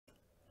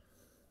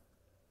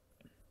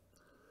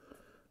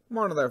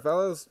Morning there,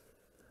 fellas.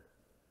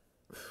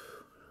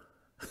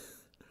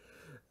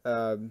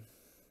 Um,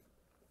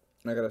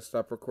 I gotta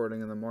stop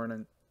recording in the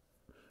morning.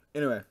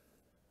 Anyway,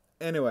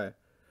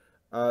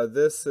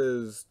 this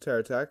is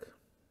TerraTech.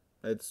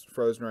 It's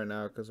frozen right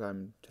now because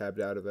I'm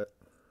tabbed out of it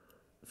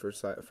for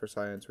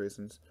science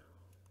reasons.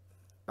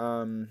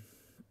 Um,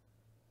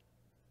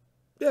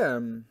 yeah.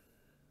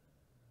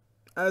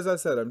 As I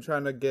said, I'm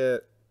trying to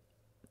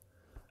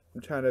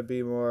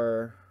be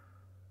more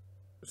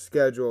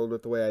scheduled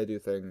with the way I do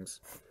things.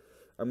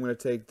 I'm gonna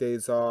take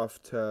days off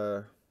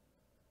or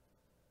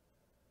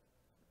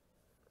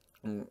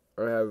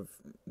have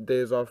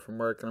days off from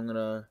work, and I'm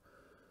gonna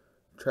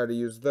try to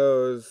use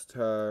those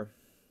to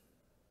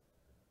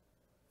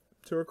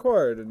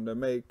record and to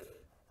make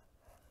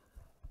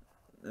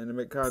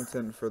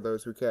content for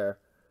those who care.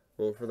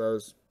 Well, for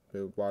those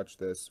who watch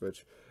this,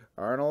 which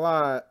aren't a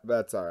lot,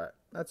 that's alright.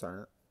 That's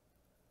alright.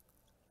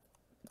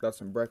 Got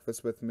some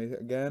breakfast with me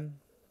again.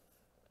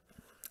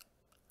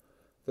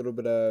 A little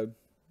bit of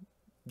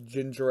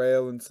ginger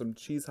ale and some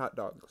cheese hot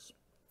dogs.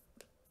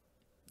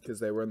 Because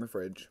they were in the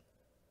fridge.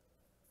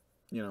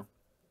 You know.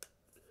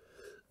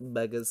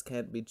 Beggars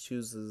can't be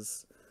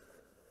choosers.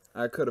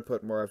 I could have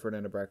put more effort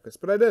into breakfast,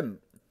 but I didn't.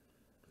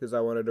 Because I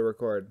wanted to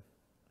record.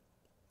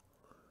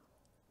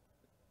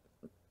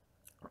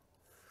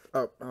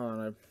 Oh, hold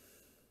on.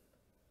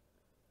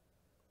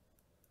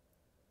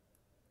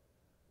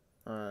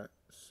 Alright,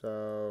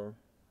 so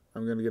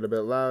I'm going to get a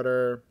bit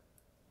louder.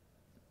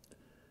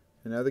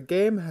 And now the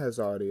game has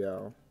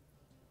audio.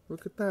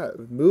 Look at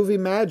that. Movie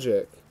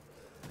magic.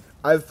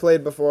 I've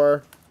played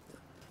before,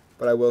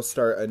 but I will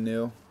start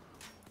anew.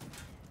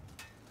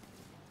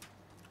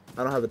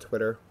 I don't have a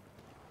Twitter,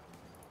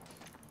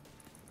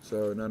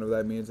 so none of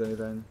that means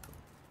anything.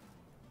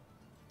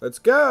 Let's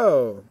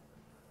go!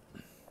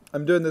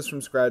 I'm doing this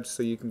from scratch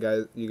so you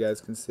guys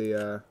can see,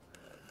 you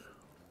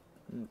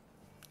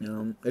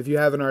know, if you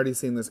haven't already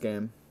seen this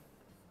game,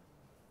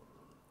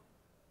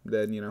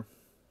 then, you know,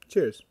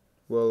 cheers.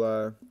 We'll,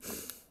 I'm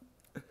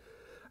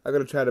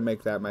gonna try to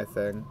make that my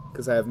thing,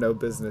 because I have no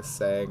business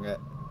saying it.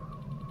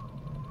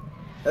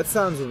 That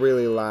sounds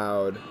really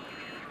loud.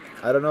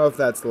 I don't know if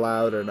that's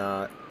loud or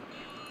not.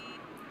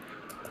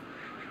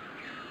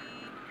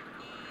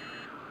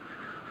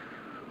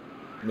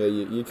 Yeah,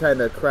 you kind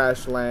of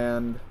crash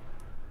land,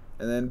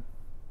 and then,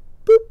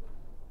 boop,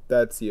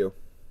 that's you.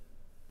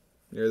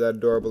 You're that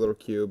adorable little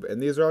cube,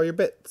 and these are all your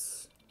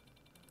bits.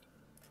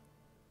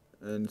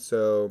 And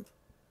so,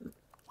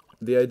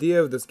 the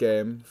idea of this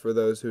game, for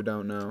those who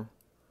don't know,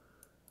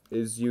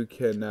 is you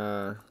can,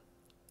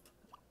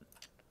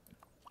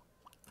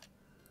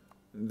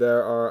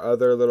 there are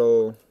other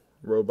little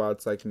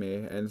robots like me,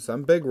 and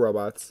some big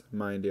robots,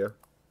 mind you.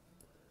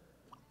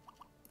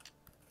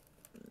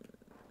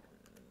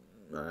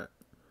 Alright,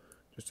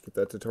 just to get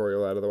that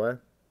tutorial out of the way.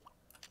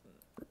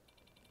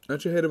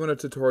 Don't you hate it when a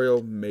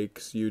tutorial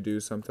makes you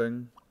do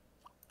something?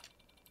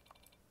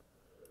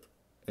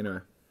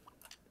 Anyway.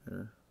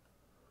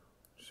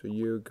 So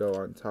you go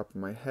on top of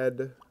my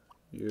head.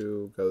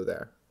 You go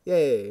there.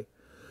 Yay!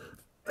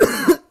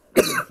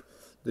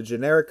 The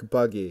generic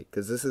buggy,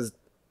 because this is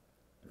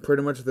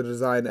pretty much the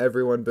design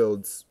everyone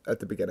builds at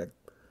the beginning.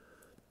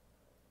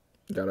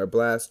 Got our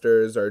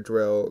blasters, our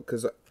drill,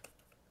 because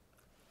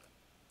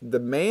the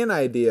main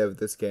idea of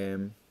this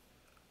game,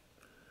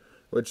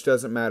 which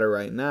doesn't matter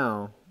right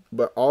now,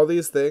 but all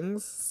these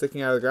things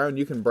sticking out of the ground,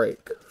 you can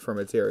break for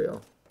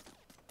material.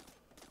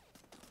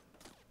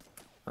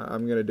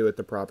 I'm going to do it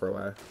the proper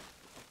way.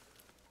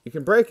 You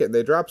can break it, and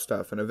they drop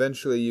stuff, and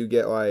eventually you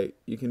get, like,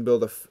 you can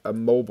build a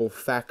mobile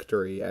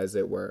factory, as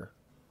it were.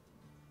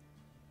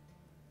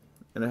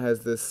 And it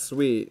has this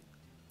sweet,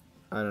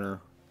 I don't know.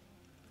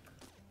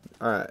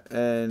 Alright,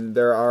 and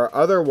there are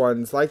other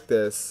ones like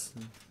this,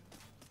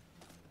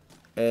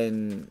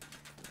 and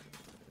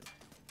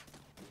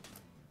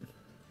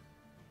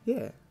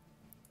yeah.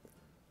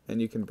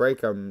 And you can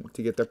break them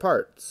to get their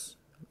parts,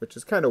 which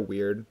is kind of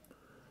weird.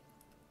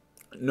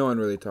 No one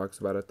really talks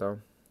about it,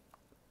 though.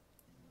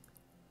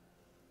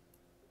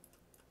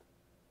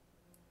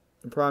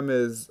 The problem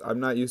is, I'm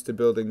not used to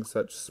building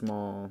such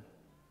small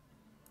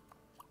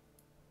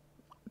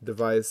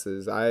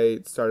devices. I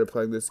started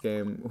playing this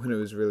game when it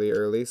was really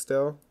early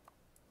still.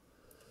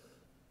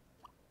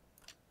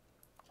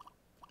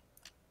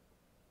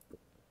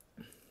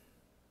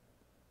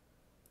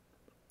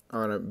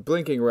 Oh, and I'm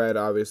blinking red,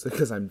 obviously,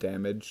 because I'm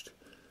damaged.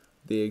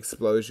 The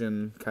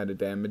explosion kind of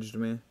damaged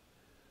me,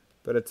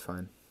 but it's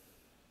fine.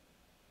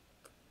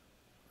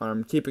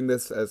 I'm keeping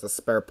this as a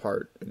spare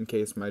part in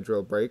case my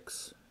drill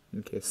breaks.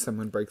 In case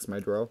someone breaks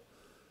my drill.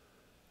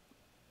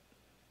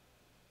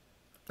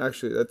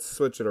 Actually, let's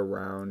switch it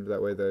around.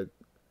 That way the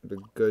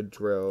good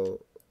drill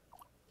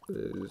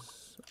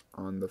is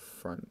on the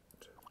front.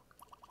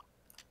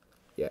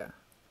 Yeah.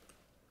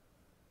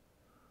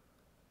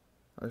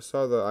 I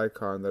saw the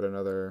icon that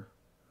another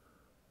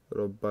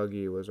little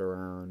buggy was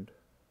around.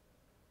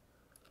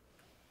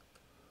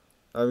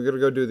 I'm gonna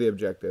go do the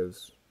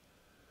objectives.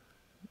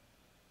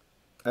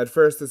 At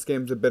first, this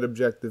game's a bit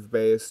objective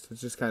based.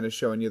 It's just kind of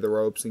showing you the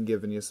ropes and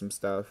giving you some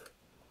stuff.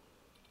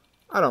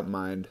 I don't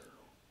mind.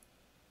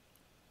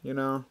 You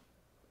know?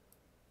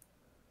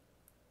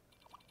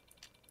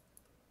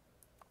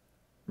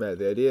 Right,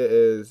 the idea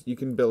is you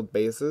can build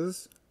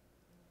bases.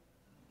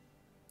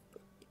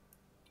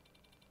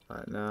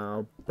 Alright,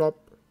 now,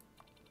 plop.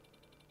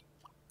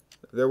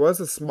 There was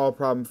a small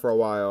problem for a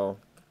while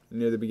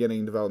near the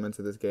beginning developments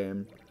of this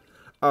game.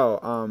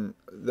 Oh,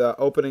 the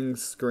opening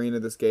screen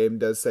of this game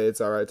does say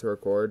it's alright to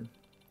record.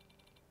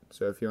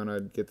 So if you want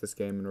to get this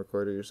game and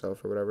record it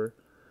yourself or whatever.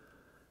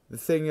 The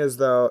thing is,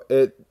 though,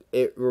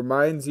 it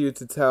reminds you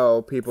to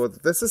tell people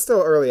that this is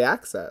still early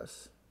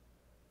access.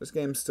 This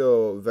game's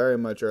still very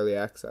much early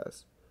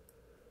access.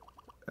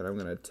 And I'm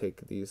going to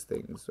take these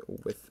things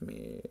with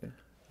me.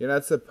 You're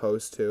not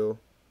supposed to.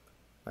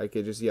 Like,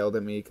 it just yelled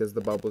at me because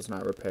the bubble's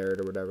not repaired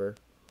or whatever.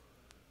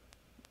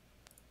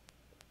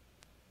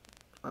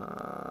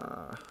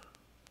 I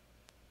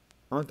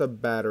want the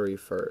battery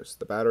first.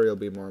 The battery will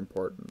be more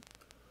important.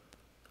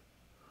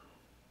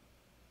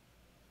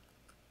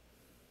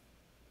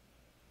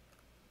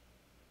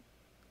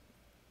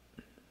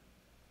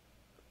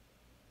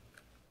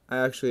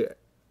 I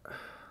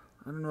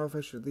don't know if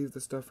I should leave the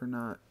stuff or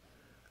not.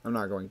 I'm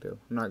not going to.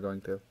 I'm not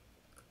going to.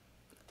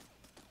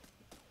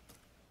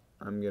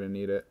 I'm going to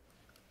need it.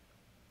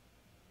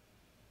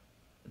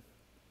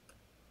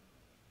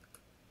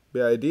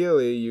 But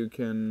ideally, you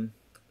can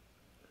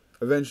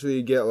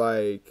eventually get,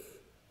 like,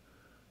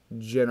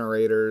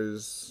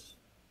 generators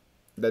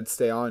that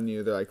stay on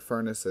you. They're like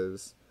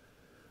furnaces.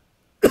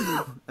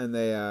 And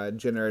they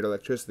generate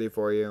electricity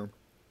for you.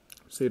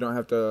 So you don't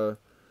have to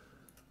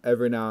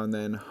every now and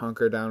then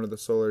hunker down to the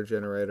solar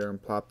generator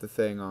and plop the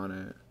thing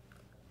on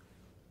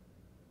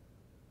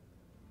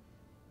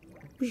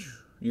it.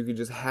 You can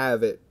just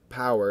have it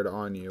powered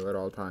on you at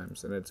all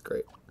times, and it's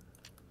great.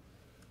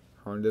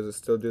 How long does it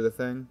still do the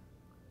thing?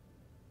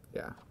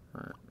 Yeah,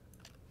 alright.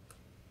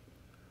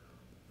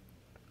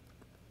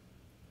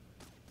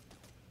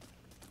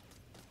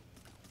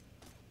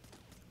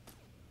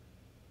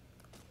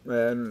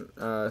 And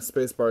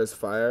spacebar is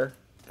fire,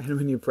 and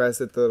when you press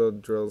it, the little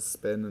drills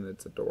spin, and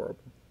it's adorable.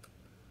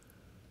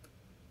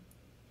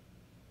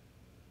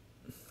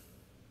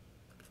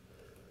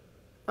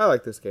 I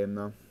like this game,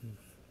 though.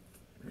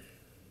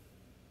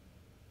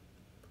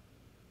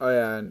 Oh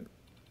yeah, and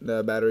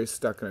the battery's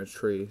stuck in a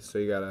tree, so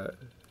you gotta...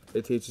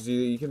 It teaches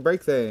you that you can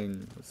break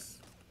things.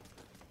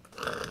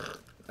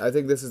 I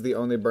think this is the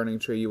only burning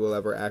tree you will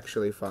ever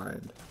actually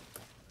find.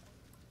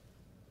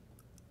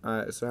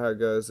 Alright, so how it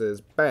goes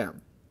is,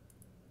 bam!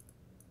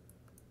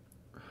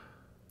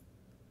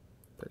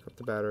 Pick up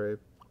the battery,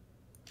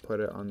 put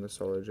it on the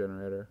solar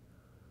generator.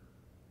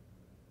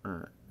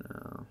 Alright,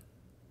 now...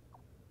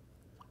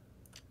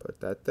 Put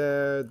that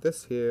there,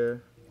 this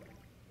here.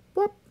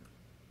 Whoop!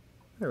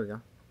 There we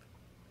go.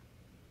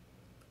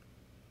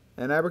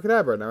 And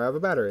abracadabra, now I have a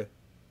battery.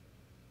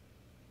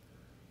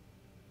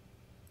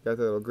 Got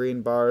the little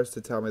green bars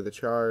to tell me the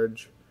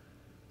charge.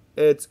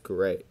 It's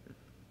great.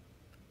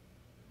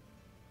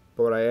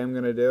 But what I am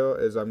going to do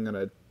is I'm going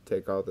to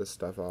take all this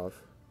stuff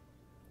off.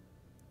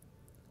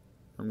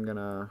 I'm going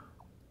to...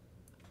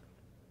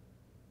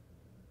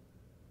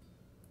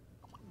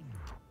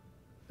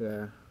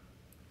 Yeah.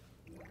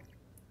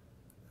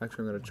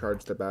 Actually, I'm going to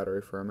charge the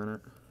battery for a minute.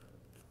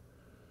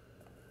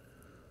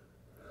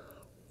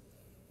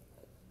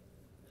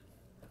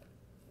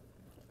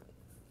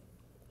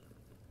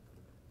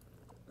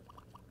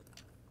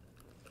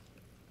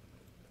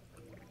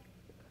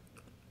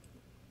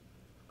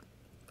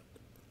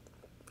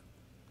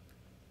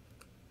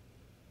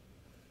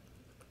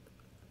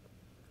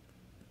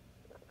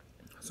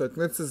 So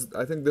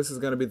I think this is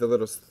going to be the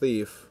little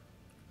thief.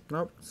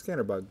 Nope,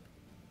 scanner bug.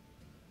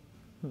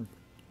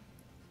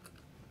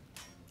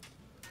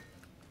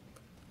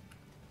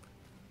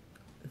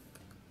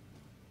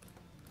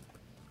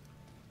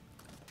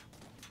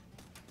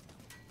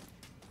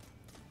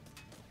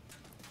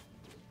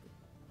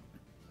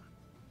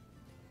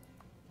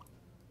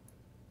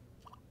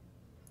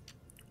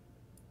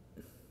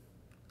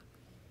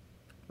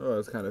 Oh,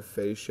 it's kind of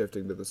phase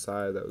shifting to the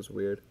side. That was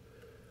weird.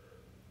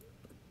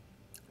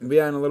 But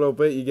yeah, in a little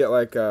bit, you get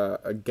like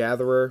a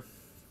gatherer,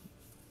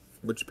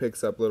 which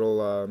picks up little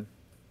like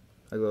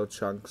little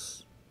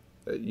chunks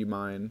that you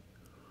mine,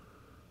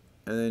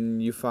 and then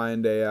you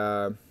find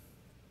so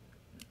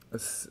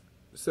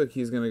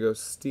he's gonna go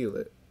steal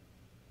it.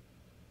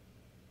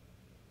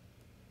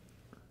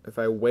 If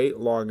I wait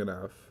long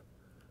enough,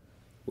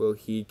 will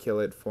he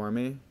kill it for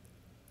me?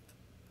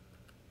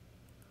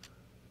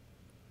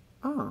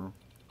 Oh.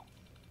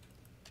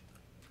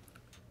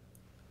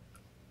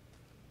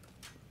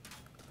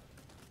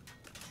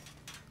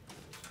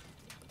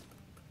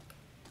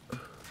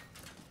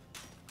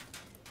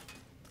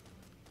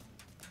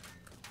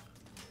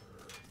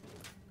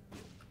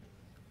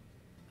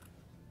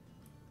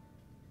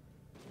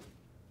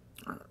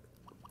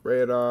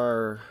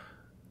 Radar.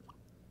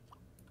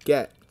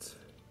 Get.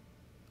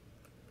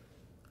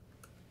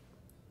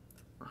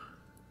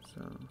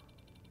 So.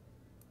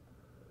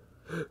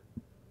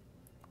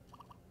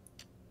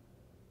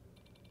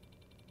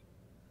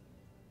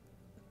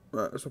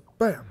 Alright, so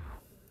bam.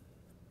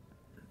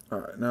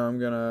 Alright, now I'm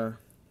gonna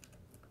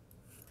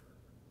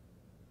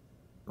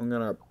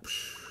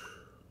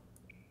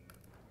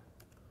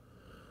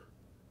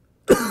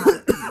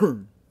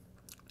and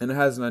it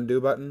has an undo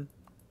button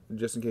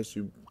just in case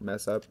you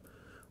mess up,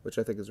 which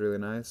I think is really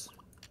nice.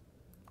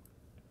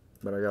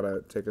 But I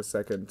gotta take a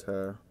second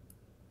to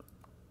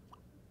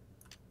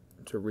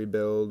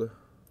rebuild.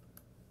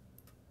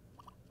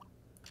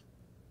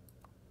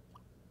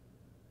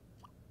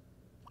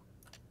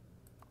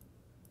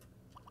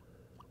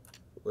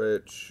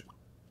 Which,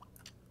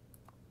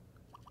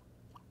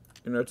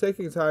 you know,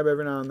 taking time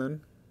every now and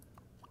then,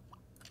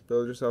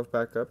 build yourself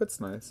back up, it's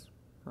nice.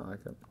 I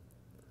like it.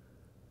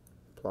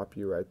 Plop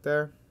you right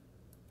there.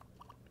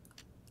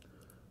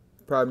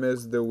 Problem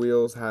is the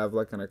wheels have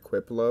like an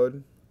equip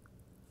load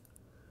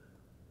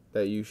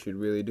that you should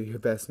really do your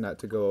best not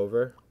to go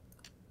over.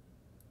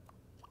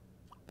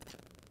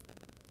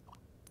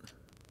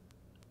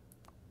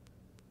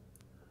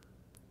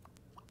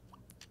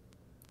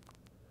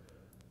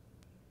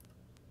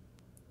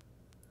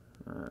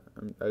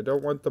 I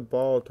don't want the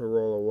ball to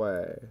roll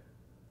away,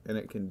 and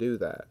it can do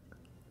that.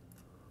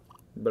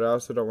 But I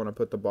also don't want to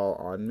put the ball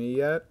on me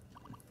yet.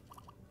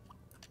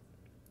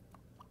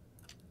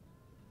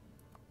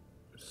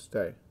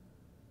 Stay.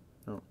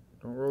 No,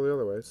 don't roll the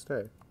other way.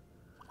 Stay.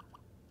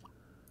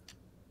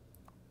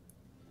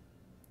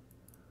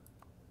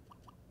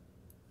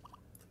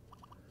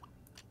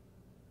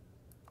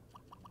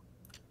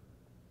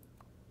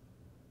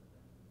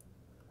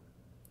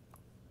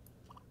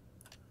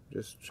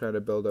 Just try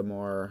to build a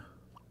more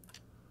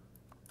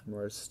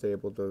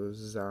stable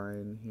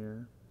design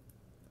here.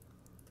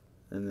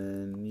 And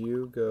then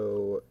you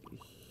go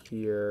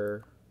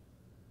here.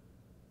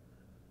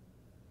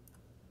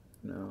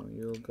 No,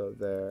 you'll go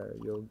there.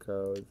 You'll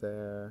go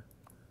there.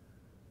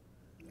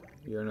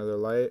 You're another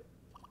light.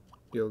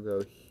 You'll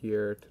go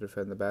here to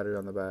defend the battery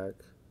on the back.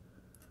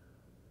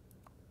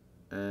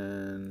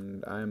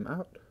 And I'm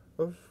out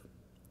of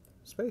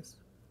space.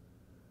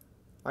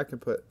 I can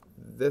put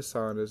this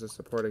on as a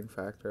supporting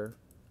factor.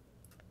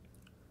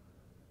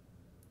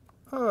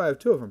 Oh, I have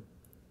two of them.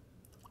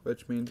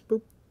 Which means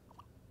boop.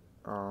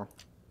 Oh.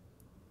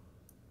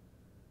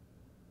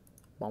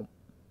 Boom.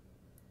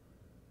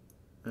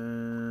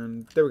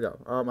 And there we go.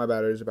 Oh, my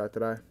battery's about to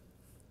die.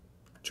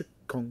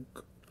 Chick-conk.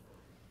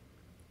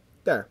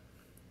 There.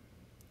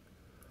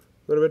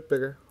 A little bit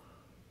bigger.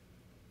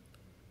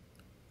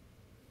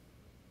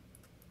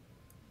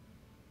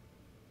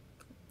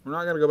 I'm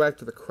not going to go back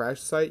to the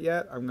crash site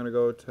yet. I'm going to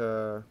go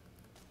to...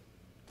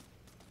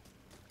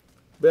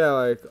 Yeah,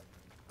 like...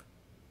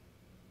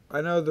 I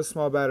know the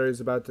small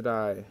battery's about to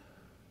die.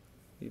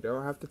 You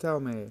don't have to tell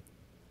me.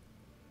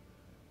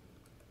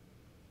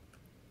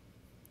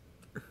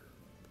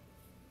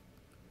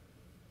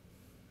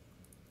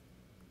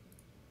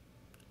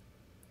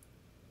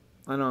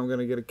 I know I'm going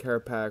to get a care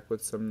pack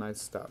with some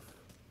nice stuff.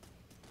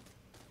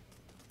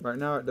 Right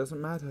now it doesn't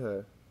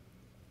matter.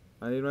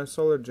 I need my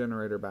solar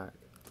generator back.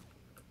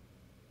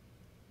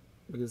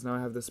 Because now I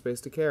have the space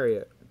to carry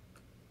it.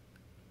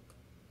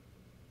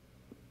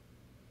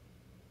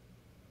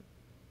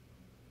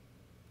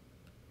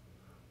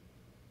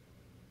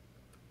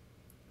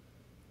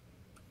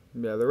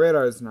 Yeah, the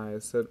radar is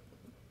nice. It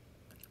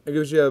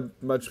gives you a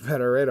much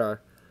better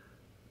radar.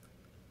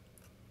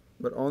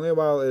 But only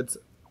while it's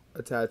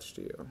attached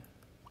to you.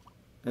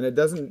 And it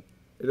doesn't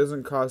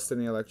cost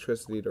any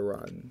electricity to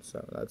run,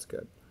 so that's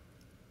good.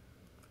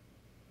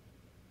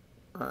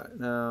 Alright,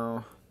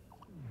 now...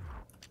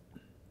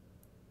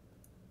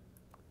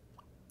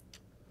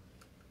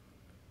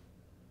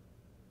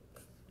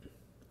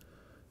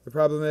 The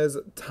problem is,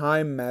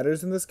 time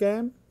matters in this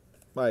game.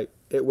 Like,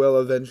 it will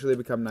eventually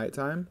become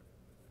nighttime.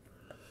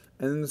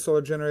 And then the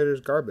solar generator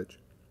is garbage.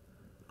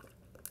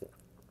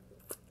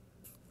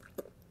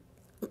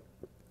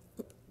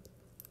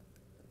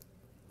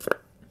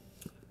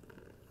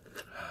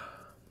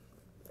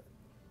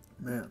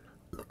 Man.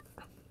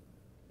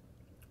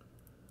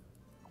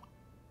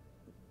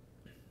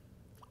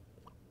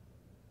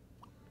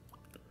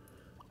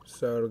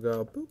 So it'll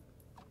go boop.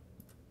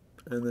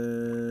 And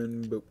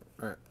then boop.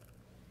 Alright.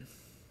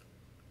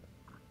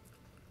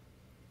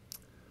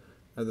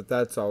 Now that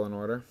that's all in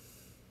order.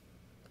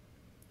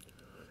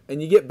 And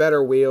you get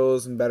better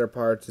wheels and better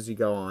parts as you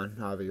go on,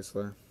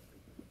 obviously.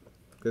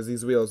 Because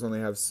these wheels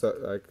only have such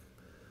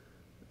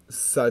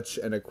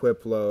an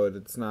equip load.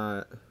 It's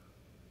not...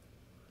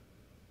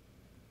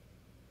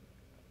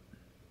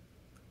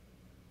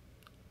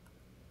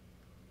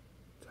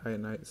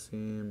 Titanite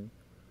seam.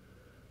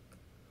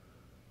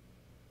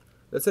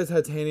 Let's say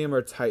titanium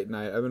or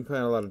titanite. I've been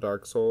playing a lot of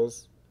Dark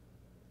Souls.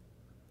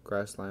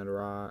 Grassland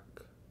rock.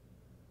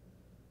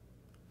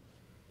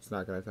 It's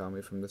not going to tell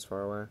me from this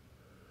far away.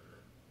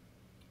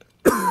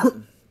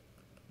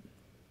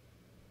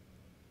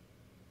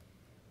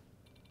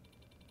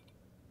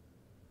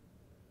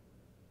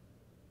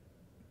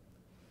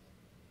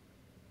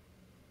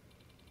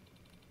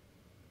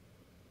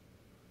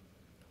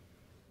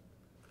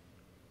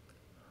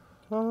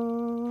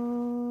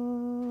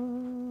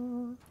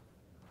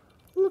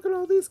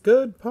 these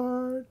good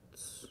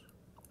parts.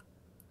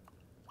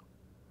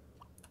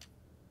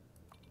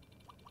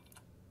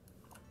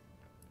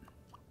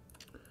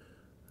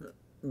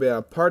 But yeah,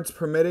 parts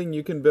permitting,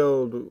 you can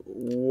build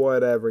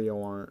whatever you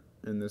want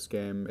in this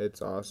game.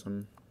 It's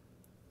awesome.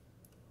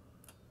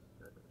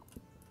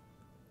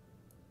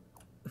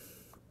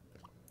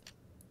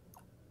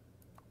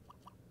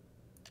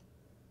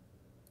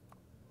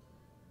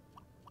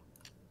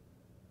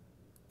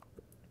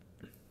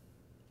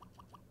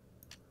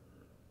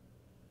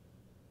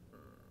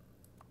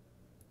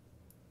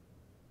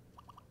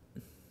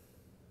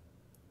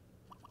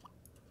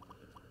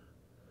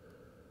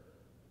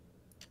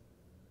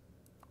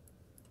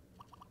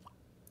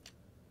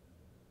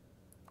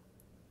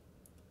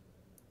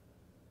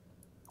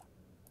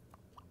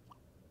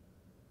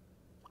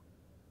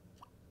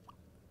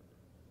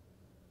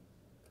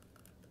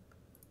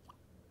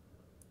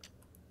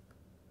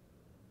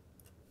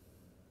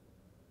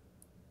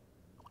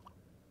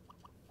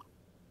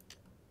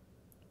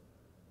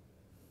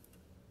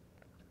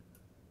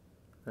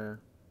 Yeah.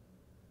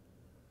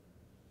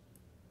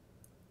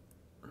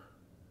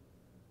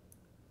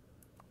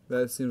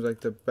 That seems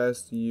like the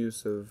best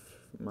use of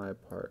my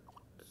parts.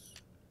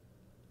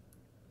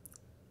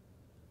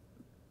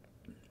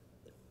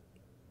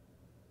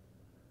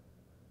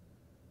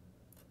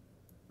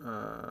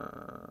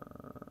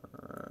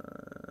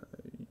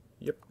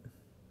 Yep.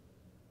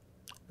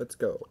 Let's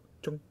go.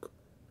 Chunk.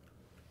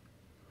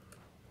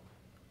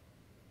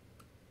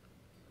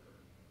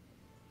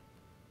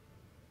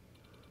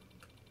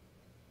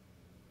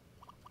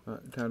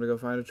 Time to go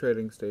find a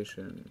trading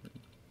station.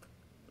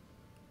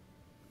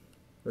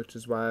 Which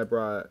is why I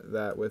brought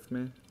that with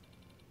me.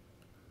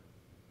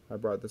 I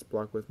brought this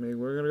block with me.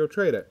 We're gonna go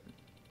trade it.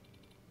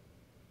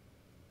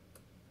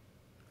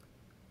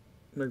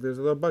 Look, there's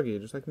a little buggy,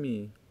 just like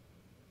me.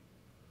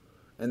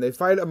 And they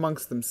fight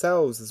amongst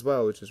themselves as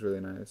well, which is really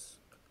nice.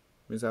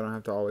 Means I don't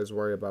have to always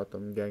worry about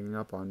them ganging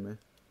up on me.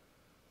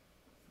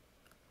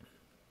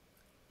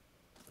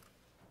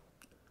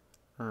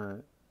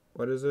 Alright.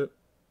 What is it?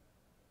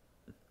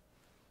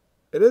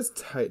 It is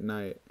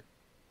Titanite.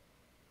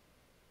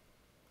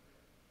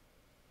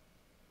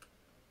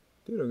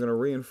 Dude, I'm gonna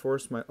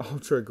reinforce my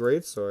Ultra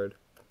Greatsword.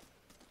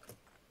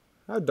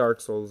 I have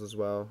Dark Souls as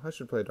well. I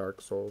should play Dark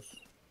Souls.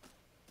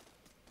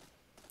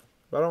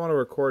 But I don't want to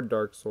record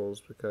Dark Souls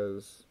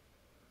because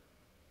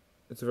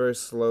it's a very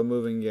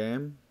slow-moving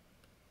game.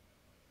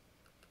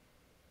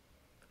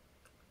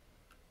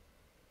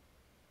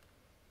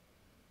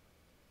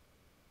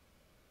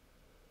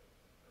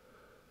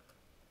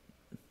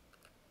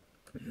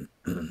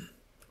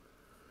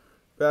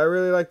 But I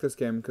really like this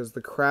game because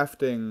the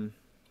crafting...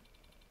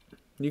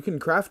 You can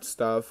craft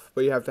stuff,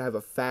 but you have to have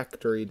a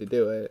factory to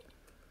do it.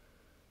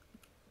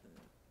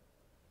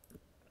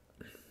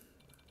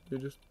 You're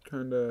just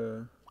kind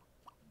of...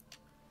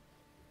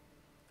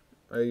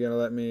 Are you going to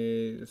let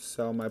me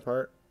sell my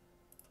part?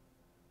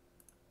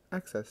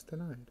 Access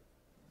denied.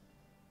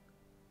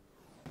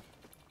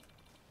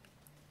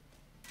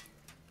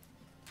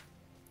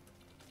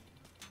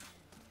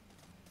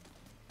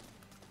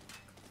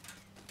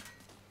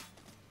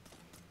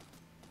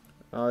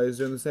 Oh, he's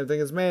doing the same thing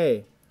as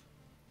me.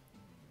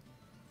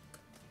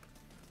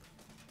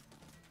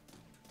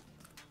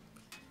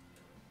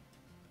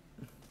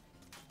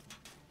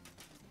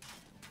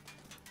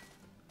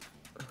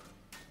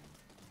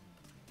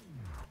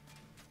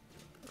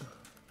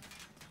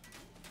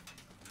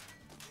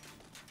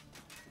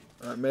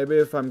 Maybe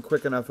if I'm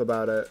quick enough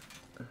about it.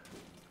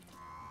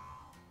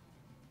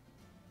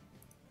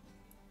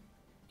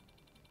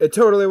 It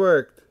totally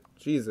worked.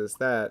 Jesus,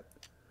 that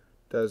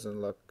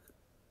doesn't look...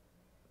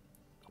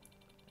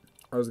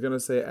 I was gonna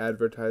say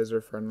advertiser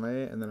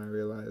friendly, and then I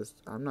realized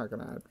I'm not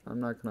gonna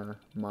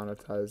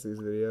monetize these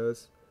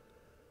videos.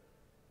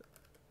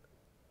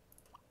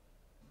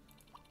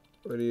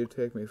 What do you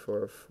take me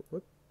for?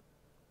 What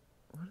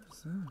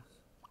is this?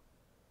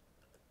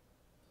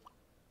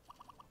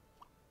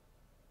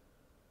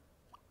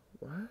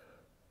 What?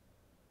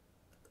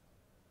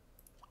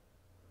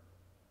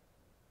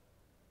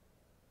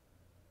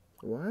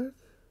 What?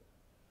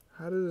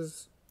 How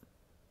does...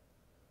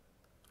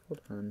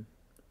 Hold on.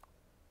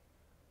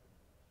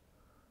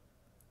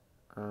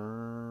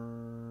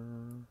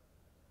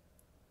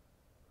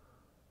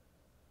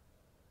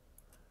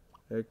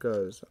 It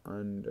goes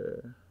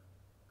under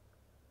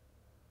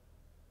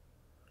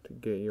to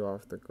get you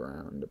off the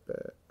ground a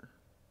bit.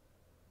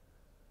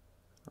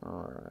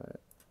 Alright.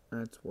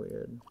 That's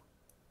weird.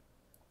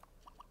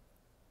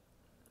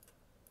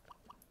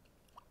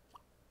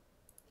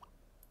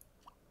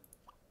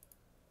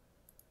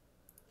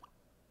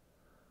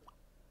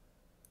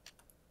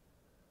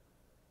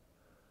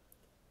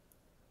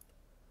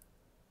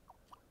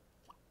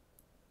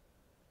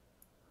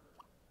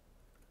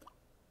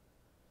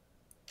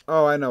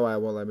 Oh, I know why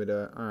it won't let me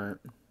do it. Alright.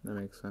 That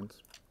makes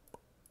sense.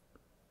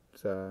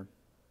 It's a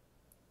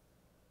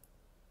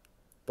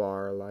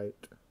bar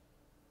light.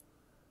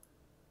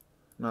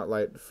 Not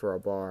light for a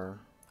bar,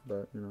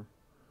 but, you know,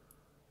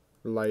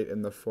 light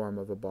in the form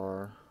of a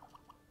bar.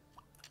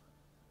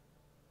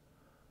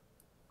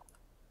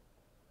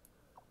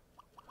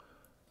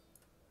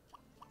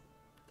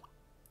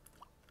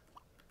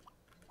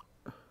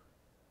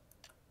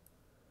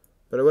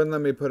 But it wouldn't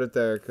let me put it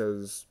there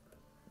because,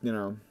 you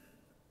know,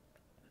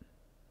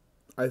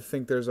 I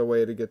think there's a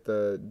way to get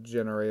the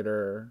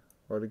generator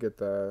or to get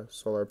the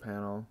solar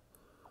panel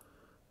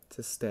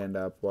to stand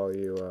up while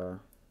you,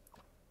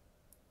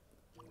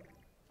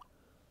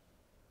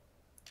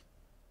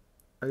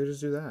 I could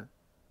just do that.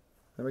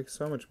 That makes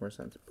so much more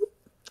sense. Boop.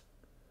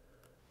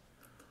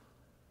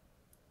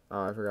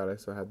 Oh, I forgot I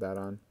still had that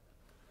on.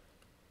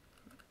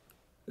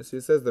 See,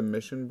 it says the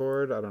mission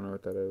board. I don't know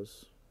what that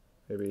is.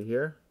 Maybe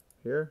here?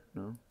 Here?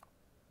 No.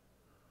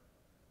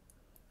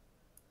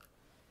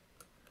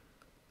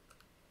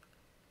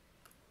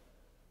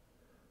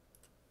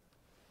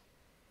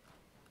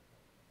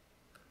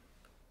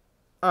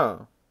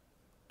 Oh.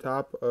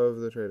 Top of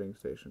the trading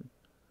station.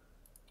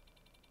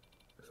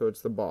 So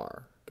it's the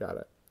bar. Got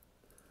it.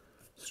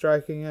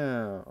 Striking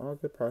out. All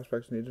good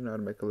prospects need to know how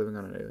to make a living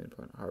on an alien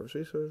planet. Harvest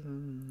resources.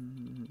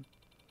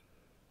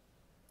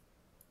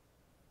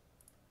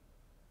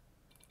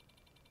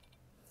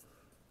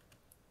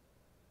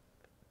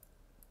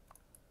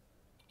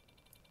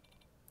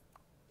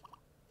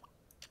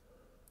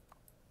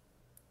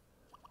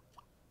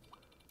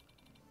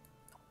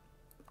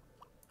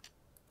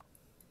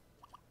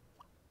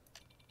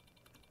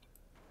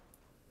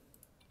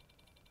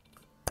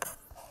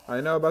 I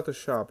know about the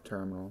shop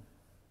terminal.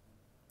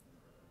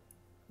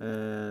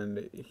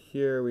 And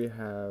here we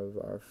have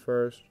our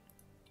first.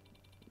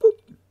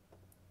 Boop.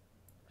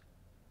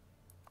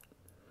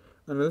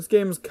 And this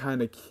game's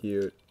kind of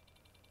cute.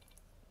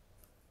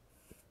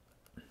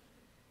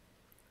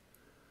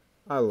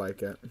 I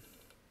like it.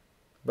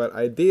 But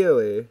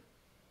ideally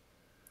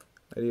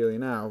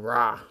now,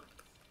 rah,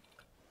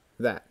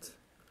 that.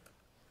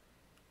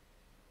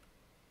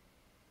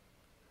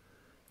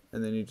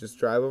 And then you just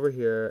drive over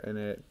here and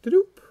it,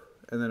 doop,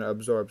 and then it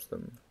absorbs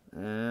them.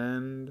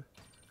 And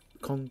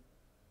kong,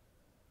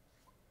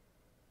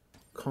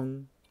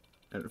 kong,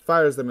 and it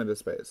fires them into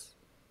space.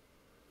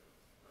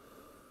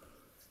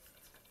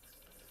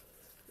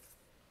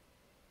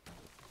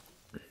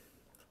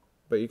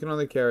 But you can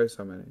only carry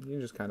so many. You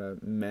can just kind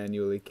of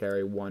manually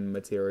carry one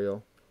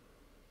material.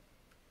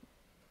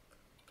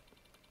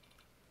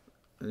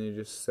 And you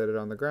just set it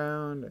on the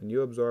ground and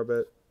you absorb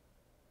it.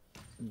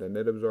 Then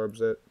it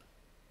absorbs it.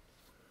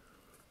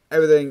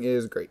 Everything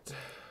is great.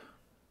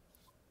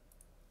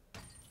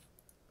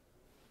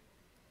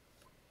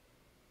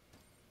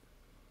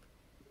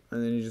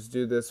 And then you just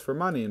do this for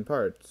money and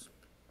parts.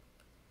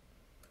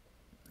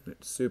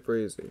 It's super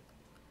easy.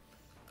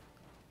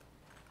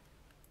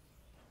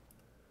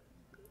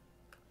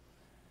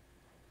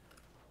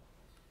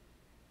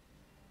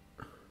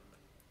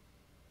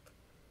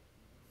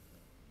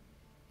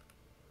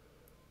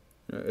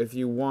 If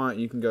you want,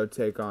 you can go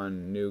take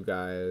on new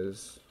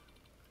guys.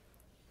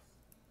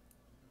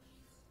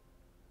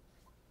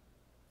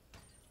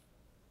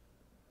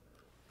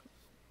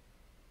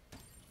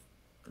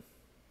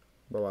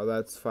 But while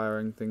that's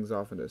firing things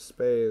off into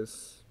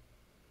space,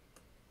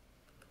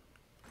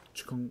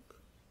 chunk.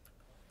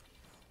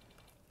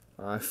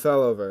 I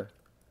fell over.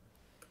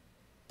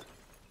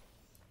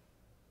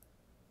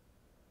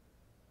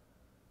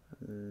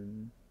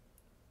 And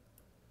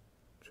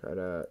try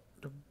to.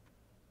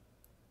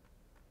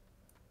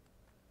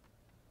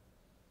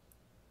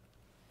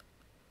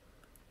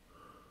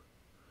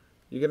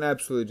 You can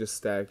absolutely just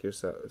stack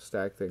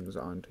things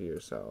onto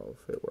yourself.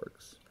 It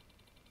works.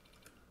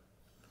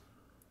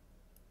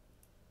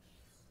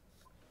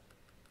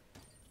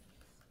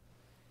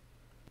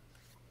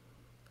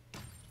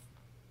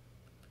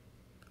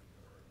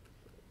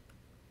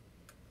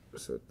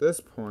 So at this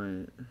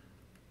point,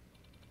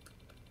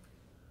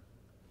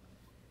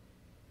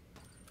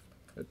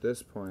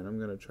 I'm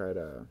gonna try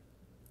to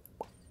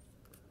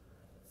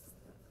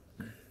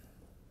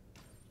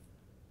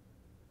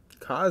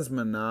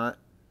cosmonaut.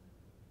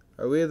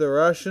 Are we the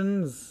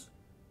Russians?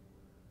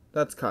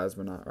 That's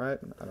cosmonaut, right?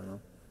 I don't know.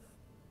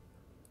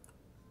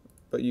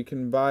 But you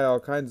can buy all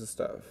kinds of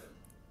stuff.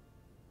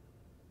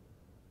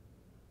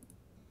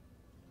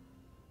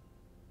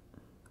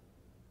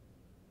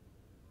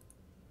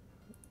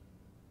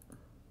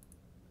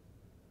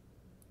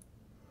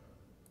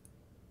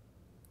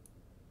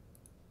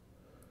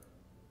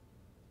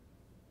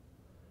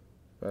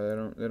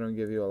 But they don't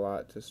give you a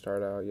lot to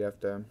start out. You have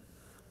to.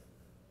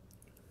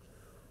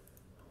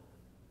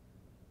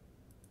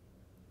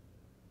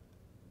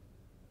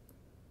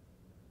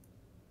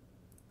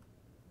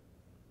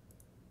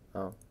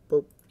 Oh,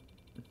 boop.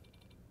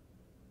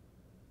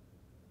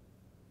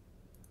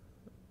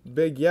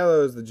 Big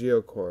Yellow is the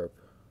Geocorp.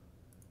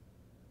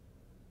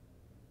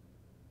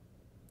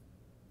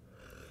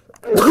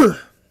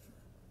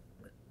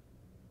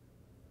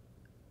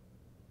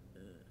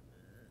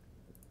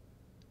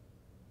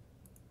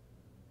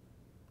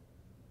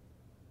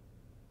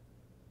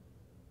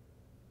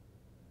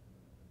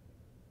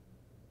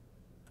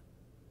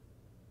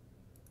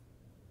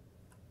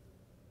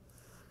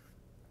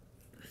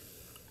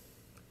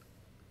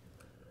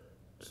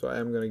 So I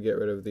am going to get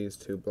rid of these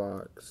 2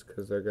 blocks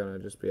because they're going to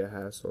just be a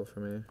hassle for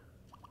me.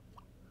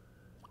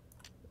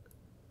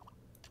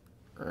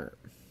 Alright.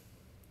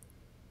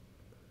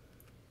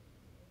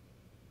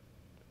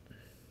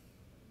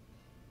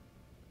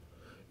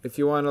 if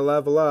you want to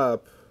level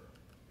up,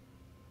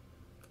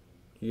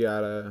 you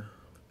gotta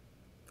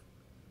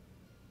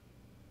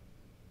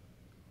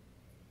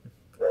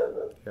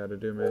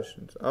do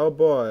missions. Oh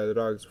boy, the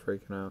dog's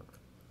freaking out.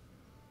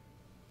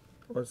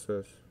 What's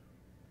this?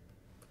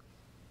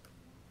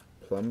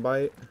 Plum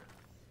bite?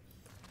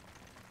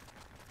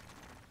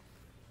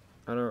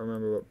 I don't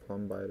remember what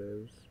plum bite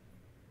is.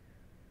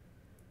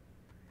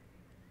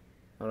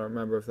 I don't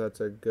remember if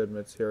that's a good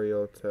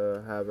material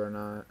to have or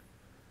not.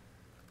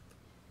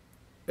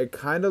 It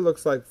kind of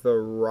looks like the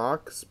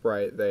rock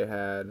sprite they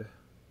had.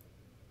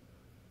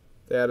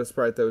 They had a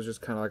sprite that was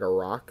just kind of like a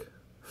rock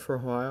for a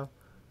while.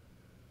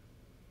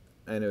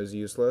 And it was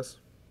useless.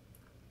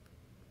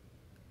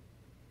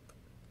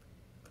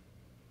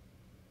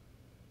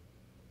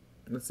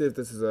 Let's see if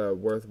this is a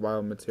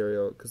worthwhile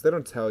material. Because they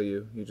don't tell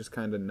you. You just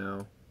kind of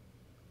know.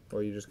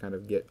 Or you just kind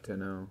of get to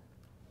know.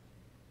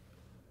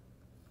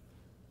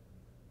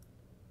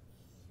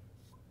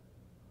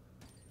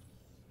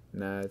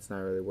 Nah, it's not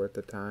really worth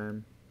the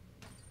time.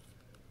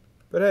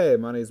 But hey,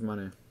 money's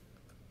money.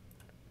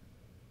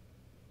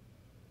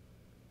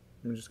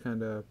 I'm just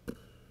kind of...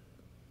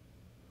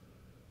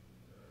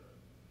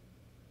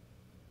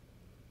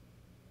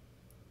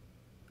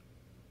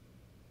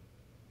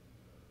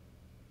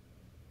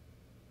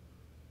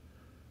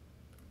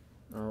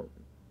 Oh.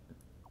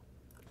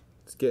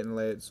 It's getting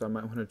late, so I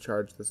might want to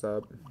charge this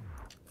up.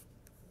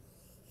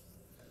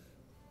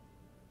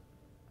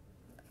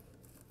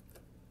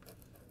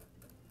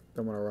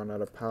 Don't want to run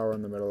out of power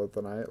in the middle of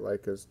the night,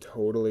 like is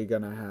totally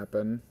gonna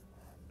happen.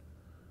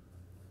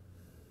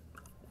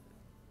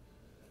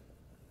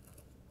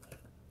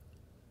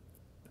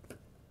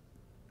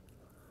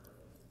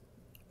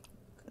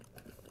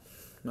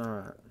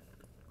 Alright.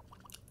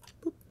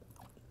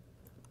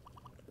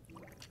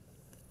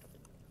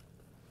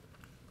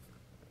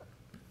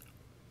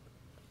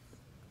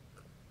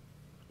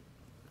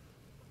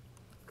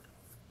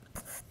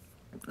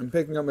 And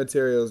picking up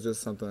material is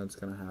just something that's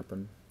gonna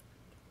happen.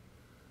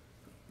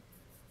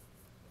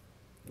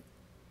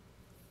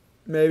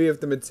 Maybe if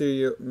the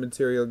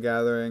material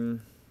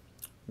gathering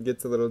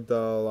gets a little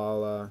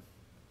dull,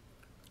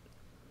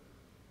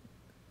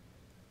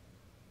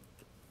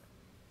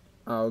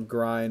 I'll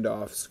grind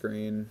off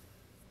screen.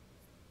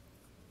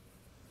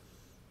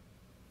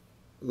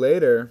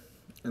 Later,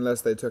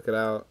 unless they took it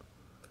out,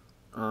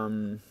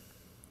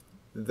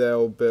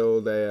 they'll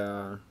build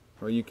or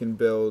you can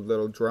build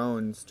little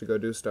drones to go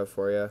do stuff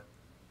for you.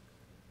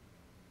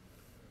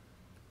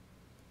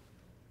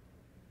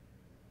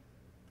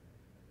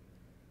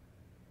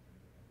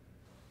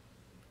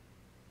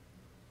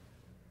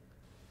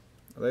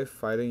 Are they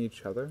fighting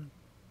each other?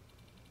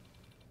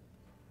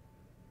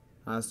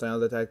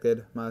 Hostile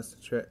detected. Must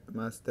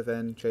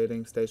defend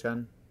trading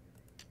station.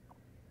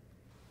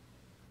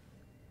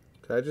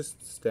 Could I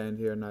just stand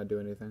here and not do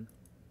anything?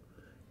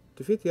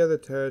 Defeat the other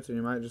turrets and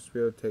you might just be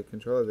able to take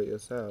control of it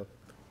yourself.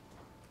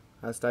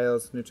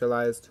 Hostiles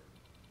neutralized.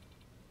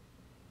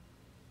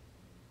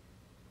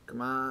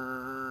 Come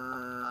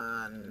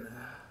on.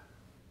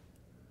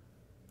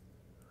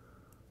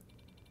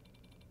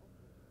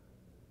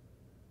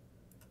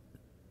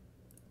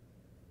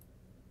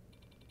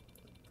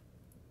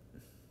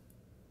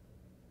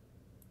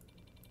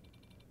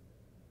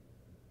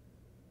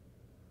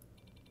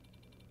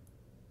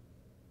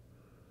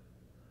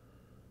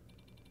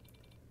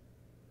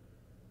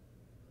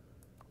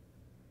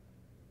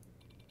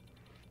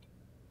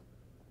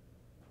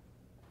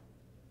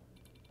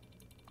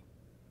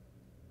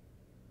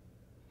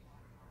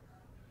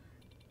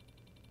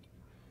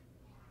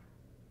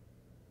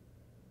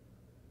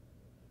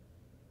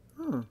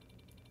 Huh.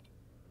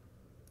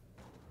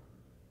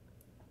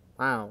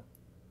 Wow.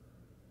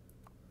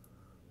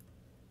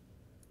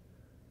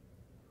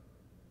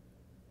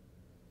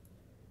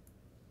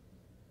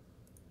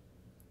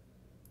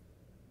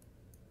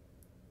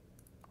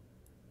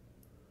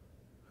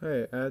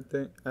 Hey, add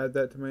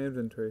that to my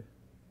inventory.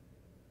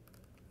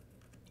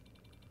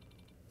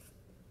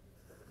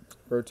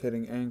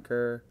 Rotating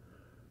anchor.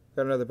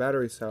 Got another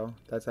battery cell.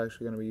 That's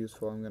actually going to be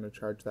useful. I'm going to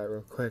charge that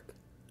real quick.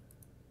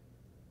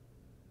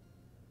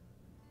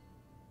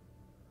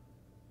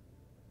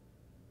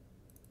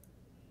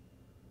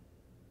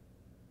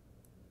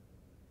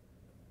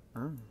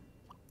 Oh.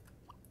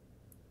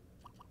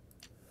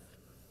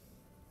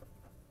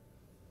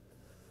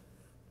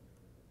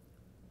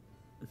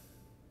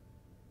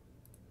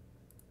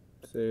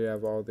 So you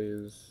have all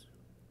these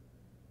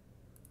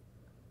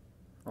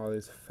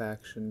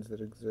factions that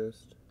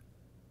exist.